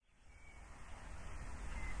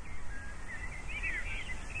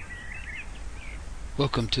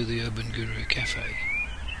Welcome to the Urban Guru Cafe.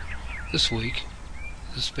 This week,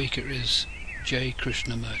 the speaker is J.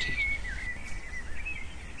 Krishnamurti.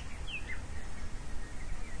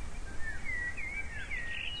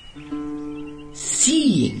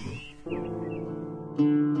 Seeing.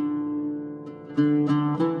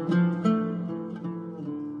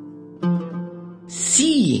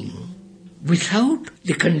 Seeing without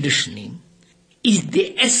the conditioning is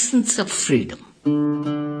the essence of freedom.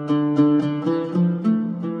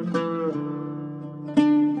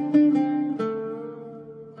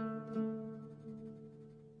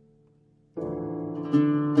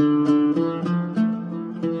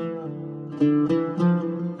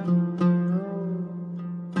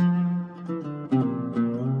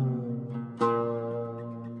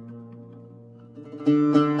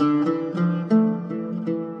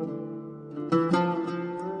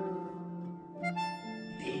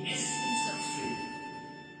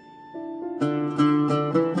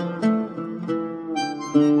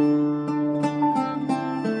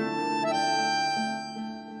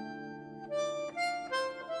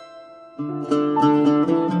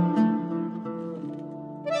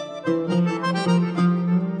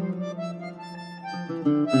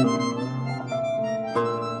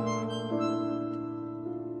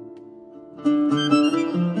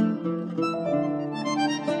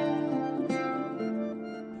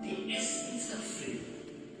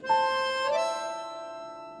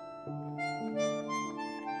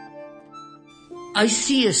 I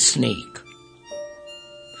see a snake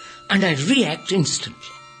and I react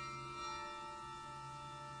instantly.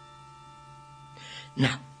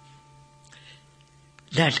 Now,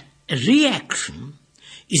 that reaction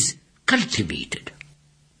is cultivated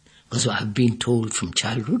because I've been told from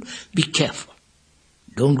childhood, be careful.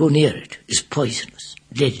 Don't go near it. It's poisonous,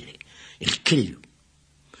 deadly. It'll kill you.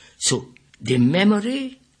 So the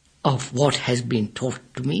memory of what has been taught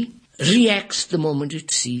to me reacts the moment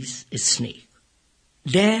it sees a snake.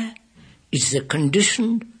 There is a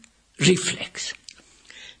conditioned reflex.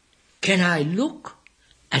 Can I look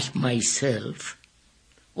at myself,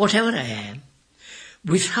 whatever I am,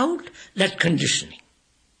 without that conditioning,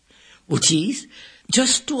 which is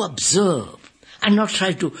just to observe and not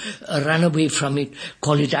try to run away from it,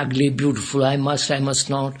 call it ugly, beautiful, I must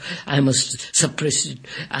not, I must suppress it,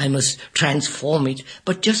 I must transform it,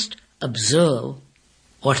 but just observe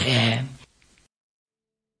what I am.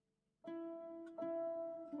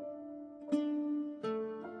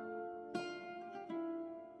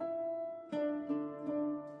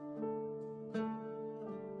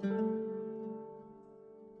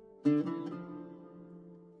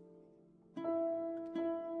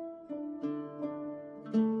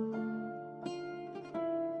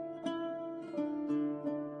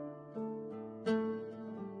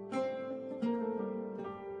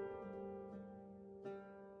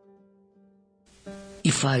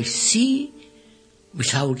 If I see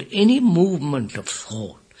without any movement of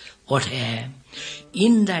thought what I am,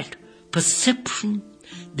 in that perception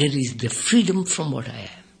there is the freedom from what I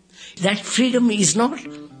am. That freedom is not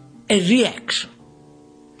a reaction.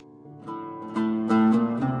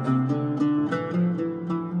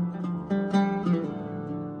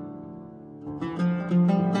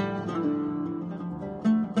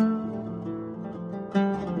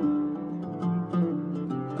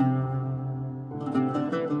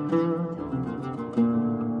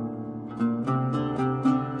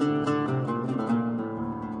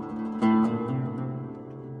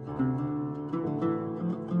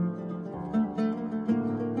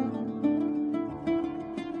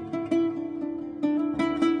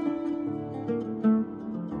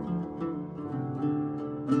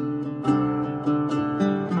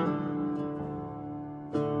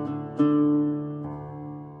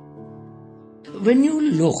 When you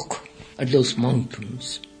look at those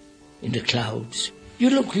mountains in the clouds, you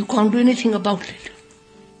can't do anything about it.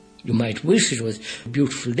 You might wish it was a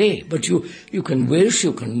beautiful day, but you can wish,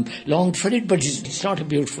 you can long for it, but it's not a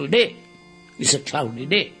beautiful day. It's a cloudy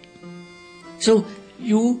day. So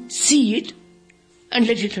you see it and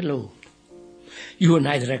let it alone. You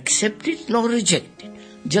neither accept it nor reject it.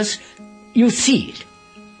 Just you see it.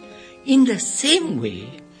 In the same way,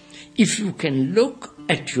 if you can look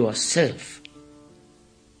at yourself,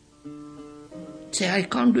 say, I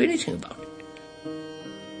can't do anything about it.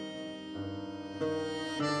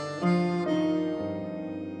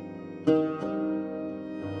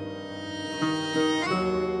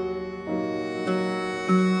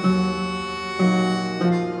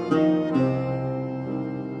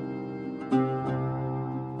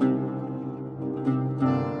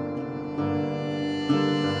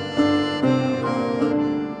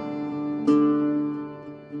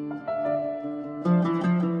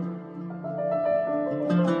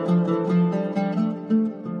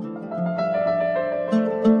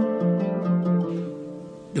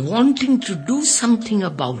 wanting to do something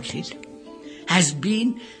about it has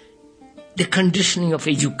been the conditioning of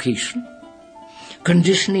education,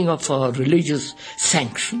 conditioning of our religious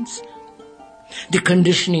sanctions, the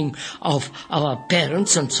conditioning of our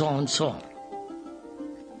parents, and so on and so on.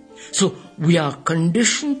 So we are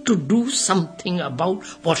conditioned to do something about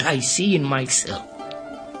what I see in myself.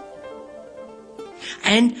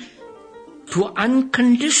 And to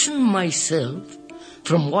uncondition myself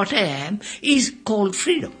from what I am is called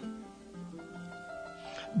freedom.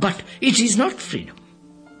 But it is not freedom.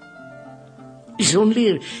 It's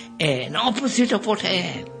only an opposite of what I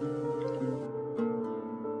am.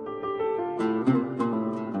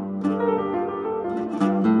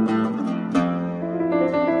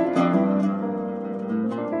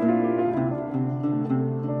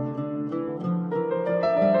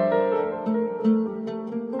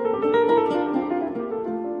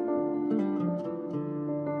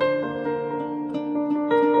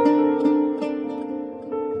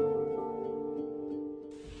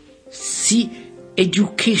 See,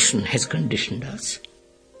 education has conditioned us,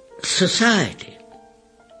 society,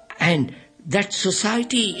 and that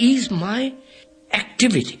society is my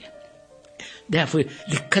activity. Therefore,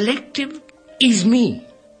 the collective is me,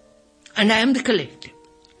 and I am the collective,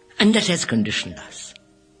 and that has conditioned us.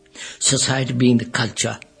 Society being the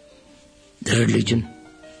culture, the religion,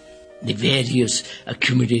 the various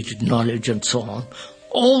accumulated knowledge and so on,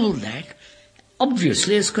 all that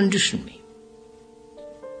obviously has conditioned me.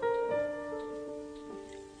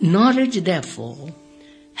 Knowledge, therefore,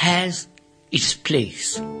 has its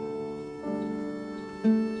place.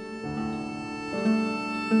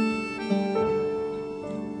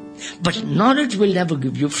 But knowledge will never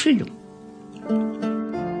give you freedom.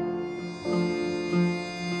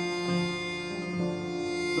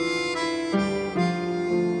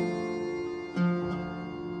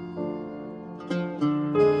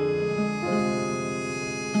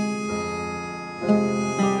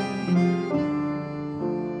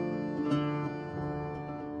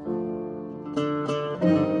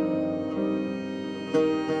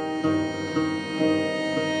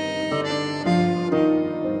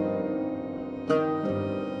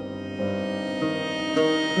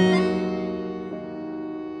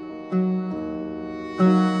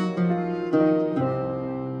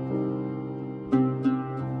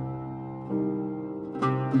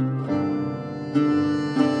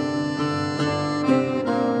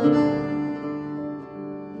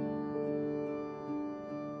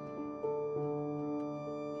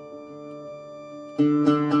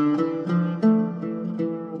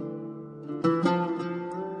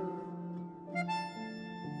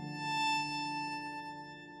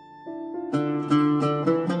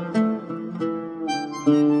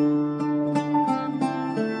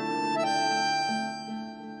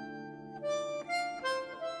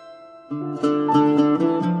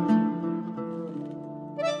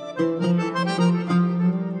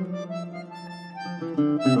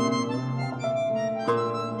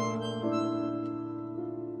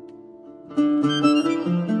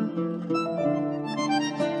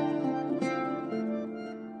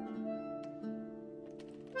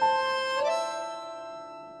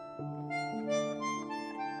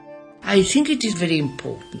 I think it is very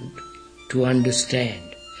important to understand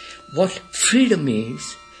what freedom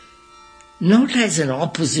is, not as an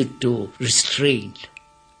opposite to restraint.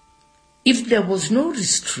 If there was no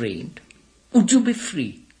restraint, would you be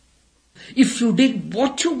free? If you did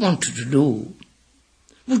what you wanted to do,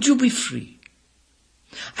 would you be free?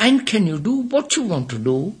 And can you do what you want to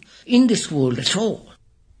do in this world at all?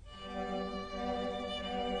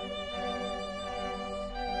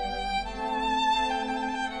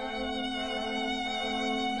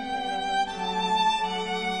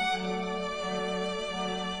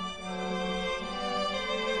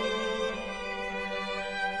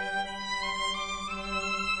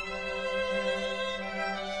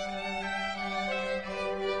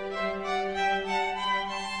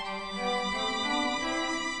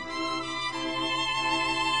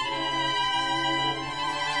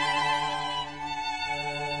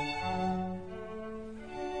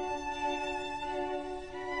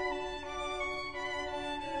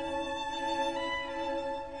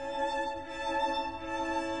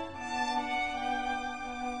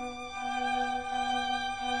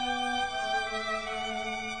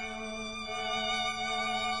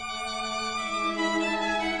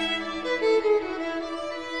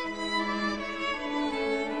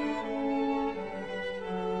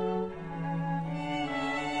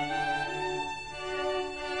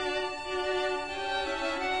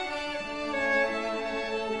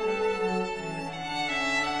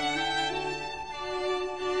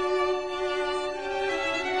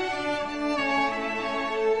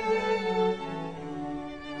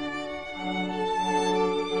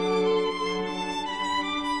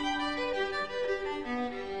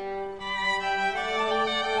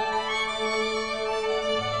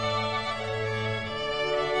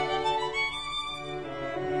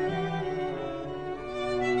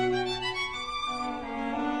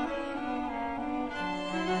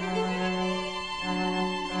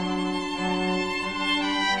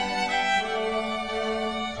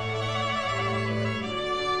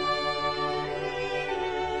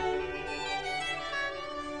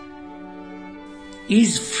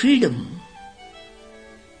 Is freedom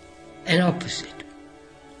an opposite?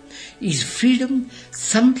 Is freedom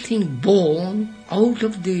something born out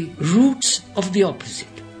of the roots of the opposite?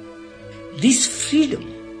 This freedom,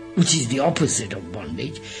 which is the opposite of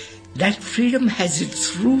bondage, that freedom has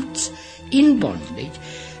its roots in bondage,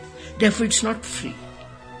 therefore it's not free.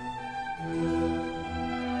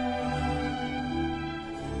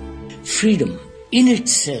 Freedom in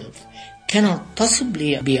itself cannot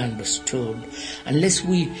possibly be understood unless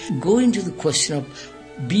we go into the question of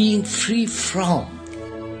being free from.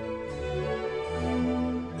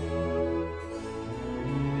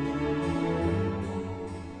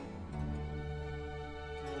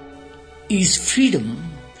 Is freedom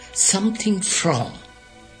something from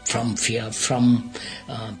fear, from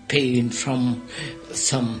pain, from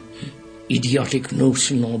some idiotic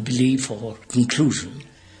notion or belief or conclusion?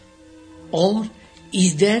 Or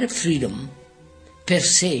is there a freedom per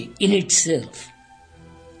se in itself?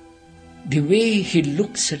 The way he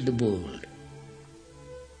looks at the world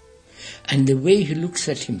and the way he looks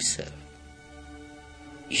at himself.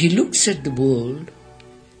 He looks at the world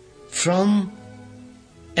from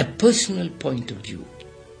a personal point of view,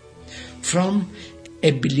 from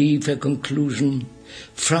a belief, a conclusion,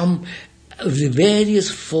 from the various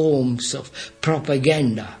forms of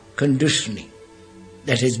propaganda, conditioning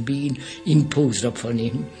that has been imposed upon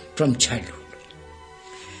him from childhood.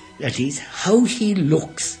 That is, how he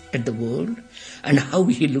looks at the world and how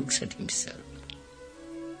he looks at himself.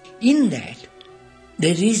 In that,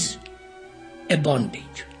 there is a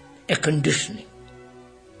bondage, a conditioning.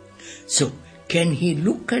 So, can he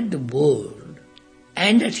look at the world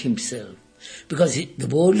and at himself? Because the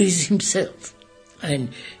world is himself and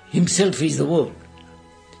himself is the world.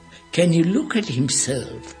 Can he look at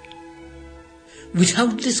himself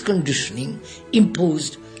without this conditioning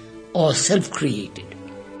imposed or self-created?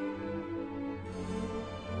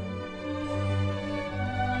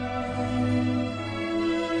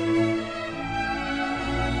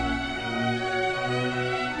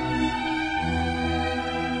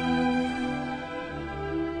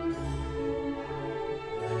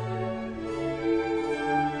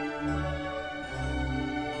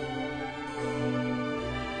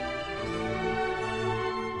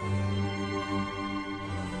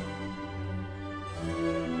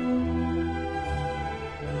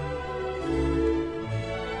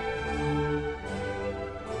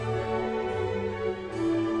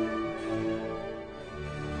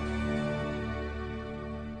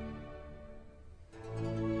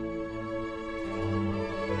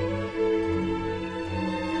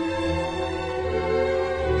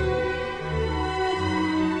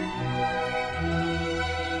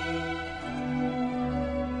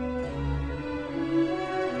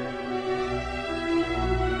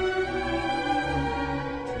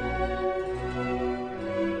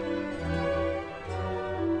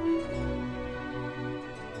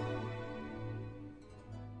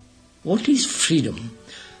 What is freedom,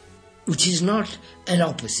 which is not an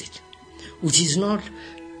opposite, which is not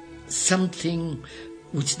something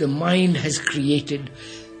which the mind has created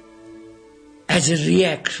as a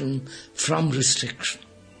reaction from restriction?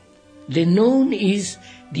 The known is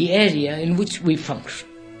the area in which we function.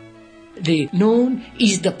 The known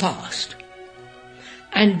is the past,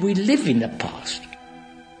 and we live in the past.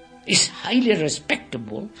 It's highly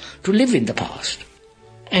respectable to live in the past,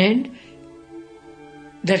 and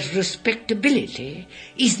that respectability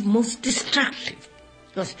is most destructive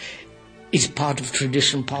because it's part of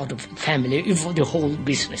tradition, part of family, for the whole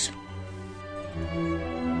business.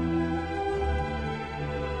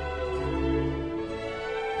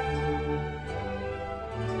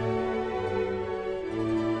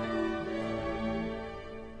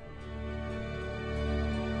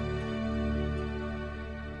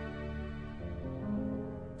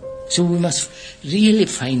 So we must really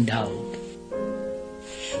find out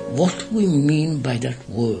what we mean by that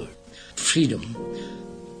word, freedom.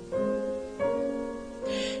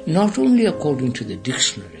 Not only according to the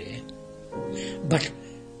dictionary, but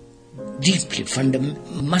deeply,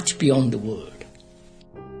 much beyond the word.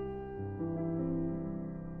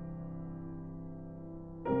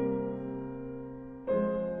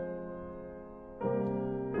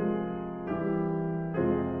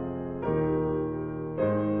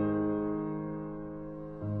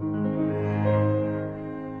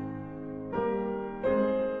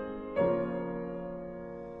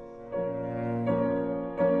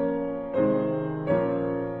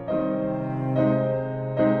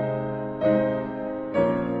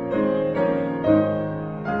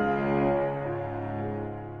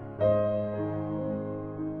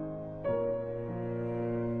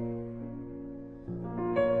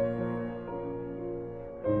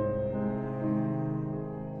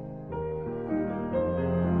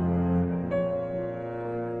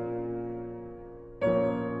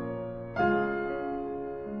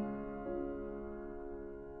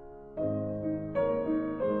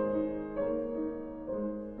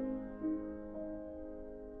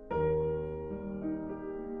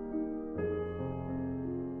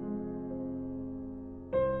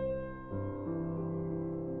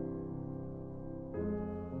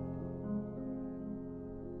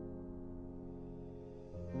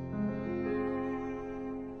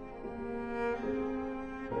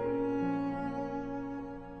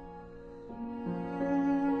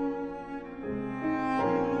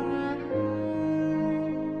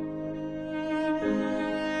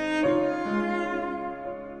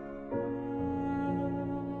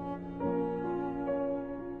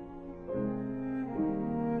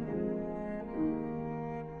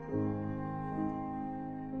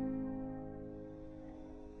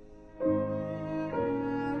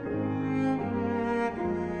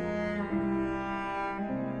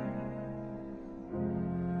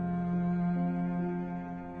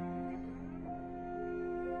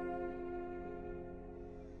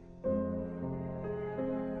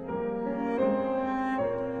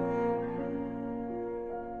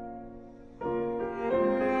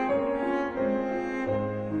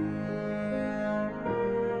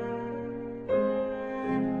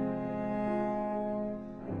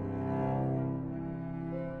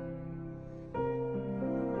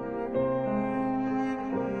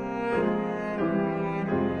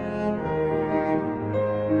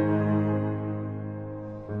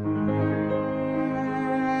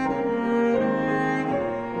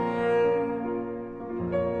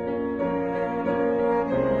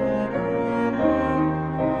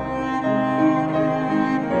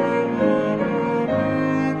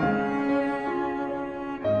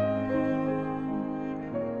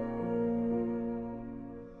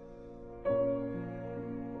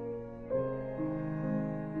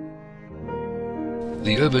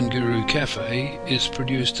 Urban Guru Cafe is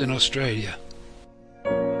produced in Australia.